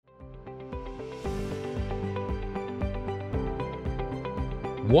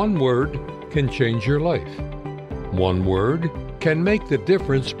One word can change your life. One word can make the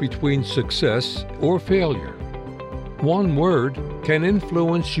difference between success or failure. One word can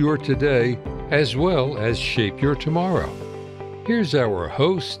influence your today as well as shape your tomorrow. Here's our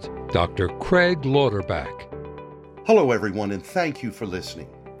host, Dr. Craig Lauterbach. Hello, everyone, and thank you for listening.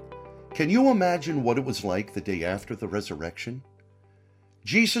 Can you imagine what it was like the day after the resurrection?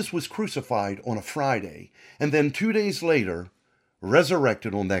 Jesus was crucified on a Friday, and then 2 days later,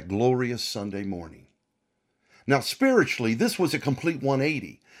 resurrected on that glorious Sunday morning. Now, spiritually, this was a complete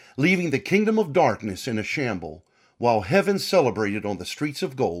 180, leaving the kingdom of darkness in a shamble, while heaven celebrated on the streets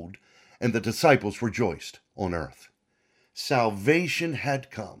of gold, and the disciples rejoiced on earth. Salvation had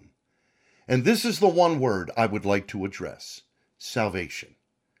come. And this is the one word I would like to address: salvation.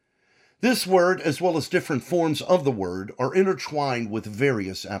 This word, as well as different forms of the word, are intertwined with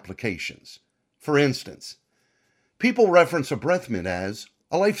various applications. For instance, people reference a breath mint as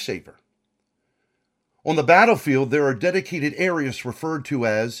a lifesaver. On the battlefield, there are dedicated areas referred to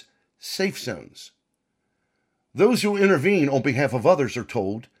as safe zones. Those who intervene on behalf of others are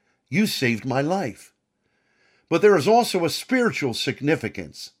told, "You saved my life." But there is also a spiritual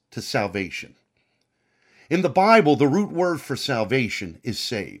significance to salvation. In the Bible, the root word for salvation is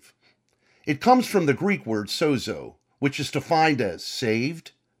save. It comes from the Greek word sozo, which is defined as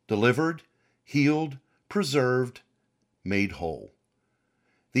saved, delivered, healed, preserved, made whole.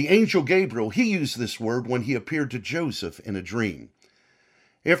 The angel Gabriel, he used this word when he appeared to Joseph in a dream.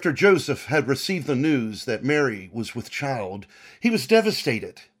 After Joseph had received the news that Mary was with child, he was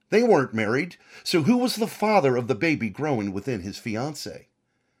devastated. They weren't married, so who was the father of the baby growing within his fiancée?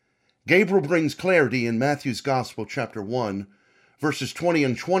 Gabriel brings clarity in Matthew's Gospel, chapter 1, verses 20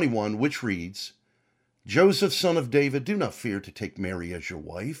 and 21, which reads, "Joseph, son of David, do not fear to take Mary as your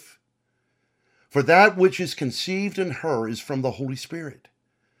wife, for that which is conceived in her is from the Holy Spirit.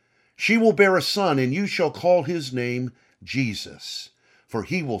 She will bear a son, and you shall call his name Jesus, for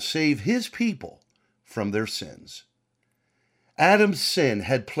he will save his people from their sins." Adam's sin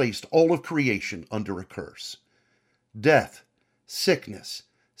had placed all of creation under a curse. Death, sickness,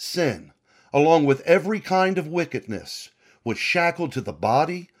 sin, along with every kind of wickedness, was shackled to the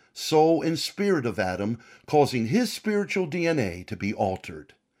body, soul, and spirit of Adam, causing his spiritual DNA to be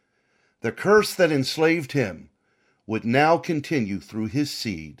altered. The curse that enslaved him would now continue through his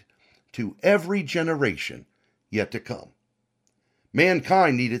seed to every generation yet to come.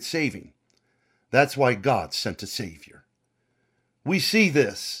 Mankind needed saving. That's why God sent a Savior. We see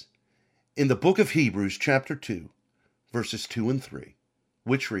this in the book of Hebrews, chapter 2, verses 2 and 3,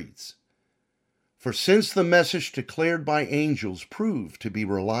 which reads, "For since the message declared by angels proved to be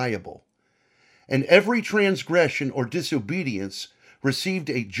reliable, and every transgression or disobedience received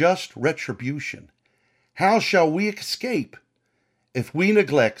a just retribution, how shall we escape if we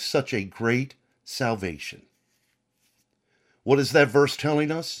neglect such a great salvation?" What is that verse telling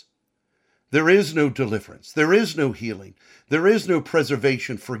us? There is no deliverance. There is no healing. There is no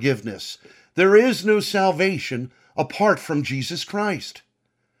preservation, forgiveness. There is no salvation apart from Jesus Christ.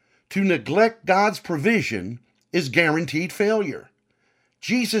 To neglect God's provision is guaranteed failure.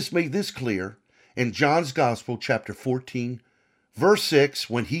 Jesus made this clear in John's Gospel, chapter 14, verse 6,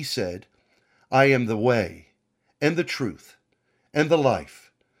 when he said, "I am the way and the truth and the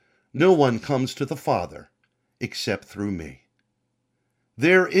life. No one comes to the Father except through me."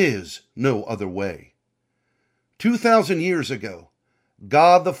 There is no other way. 2,000 years ago,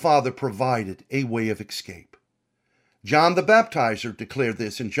 God the Father provided a way of escape. John the Baptizer declared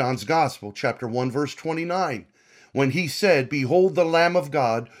this in John's Gospel, chapter 1, verse 29, when he said, "Behold the Lamb of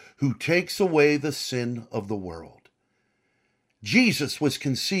God who takes away the sin of the world." Jesus was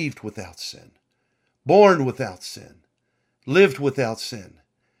conceived without sin, born without sin, lived without sin,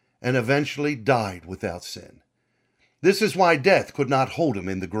 and eventually died without sin. This is why death could not hold him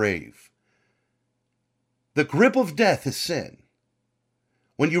in the grave. The grip of death is sin.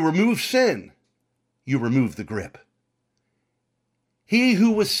 When you remove sin, you remove the grip. He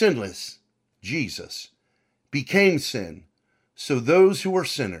who was sinless, Jesus, became sin so those who are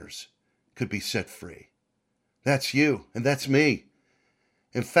sinners could be set free. That's you, and that's me.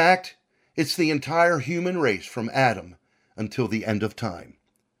 In fact, it's the entire human race from Adam until the end of time.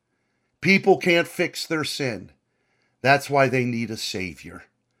 People can't fix their sin. That's why they need a Savior.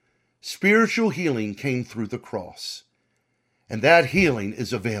 Spiritual healing came through the cross, and that healing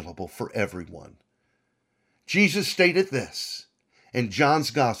is available for everyone. Jesus stated this in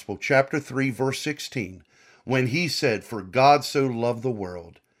John's Gospel, chapter 3, verse 16, when he said, "For God so loved the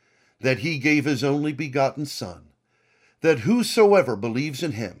world, that he gave his only begotten Son, that whosoever believes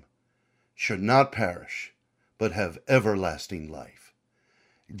in him should not perish, but have everlasting life."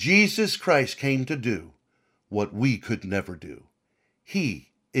 Jesus Christ came to do what we could never do. He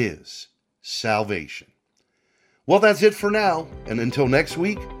is salvation. Well, that's it for now, and until next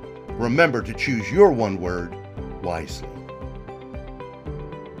week, remember to choose your one word wisely.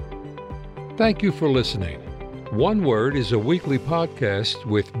 Thank you for listening. One Word is a weekly podcast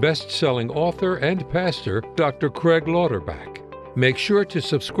with best-selling author and pastor Dr. Craig Lauterbach. Make sure to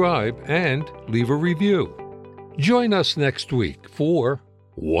subscribe and leave a review. Join us next week for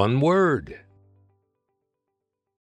One Word.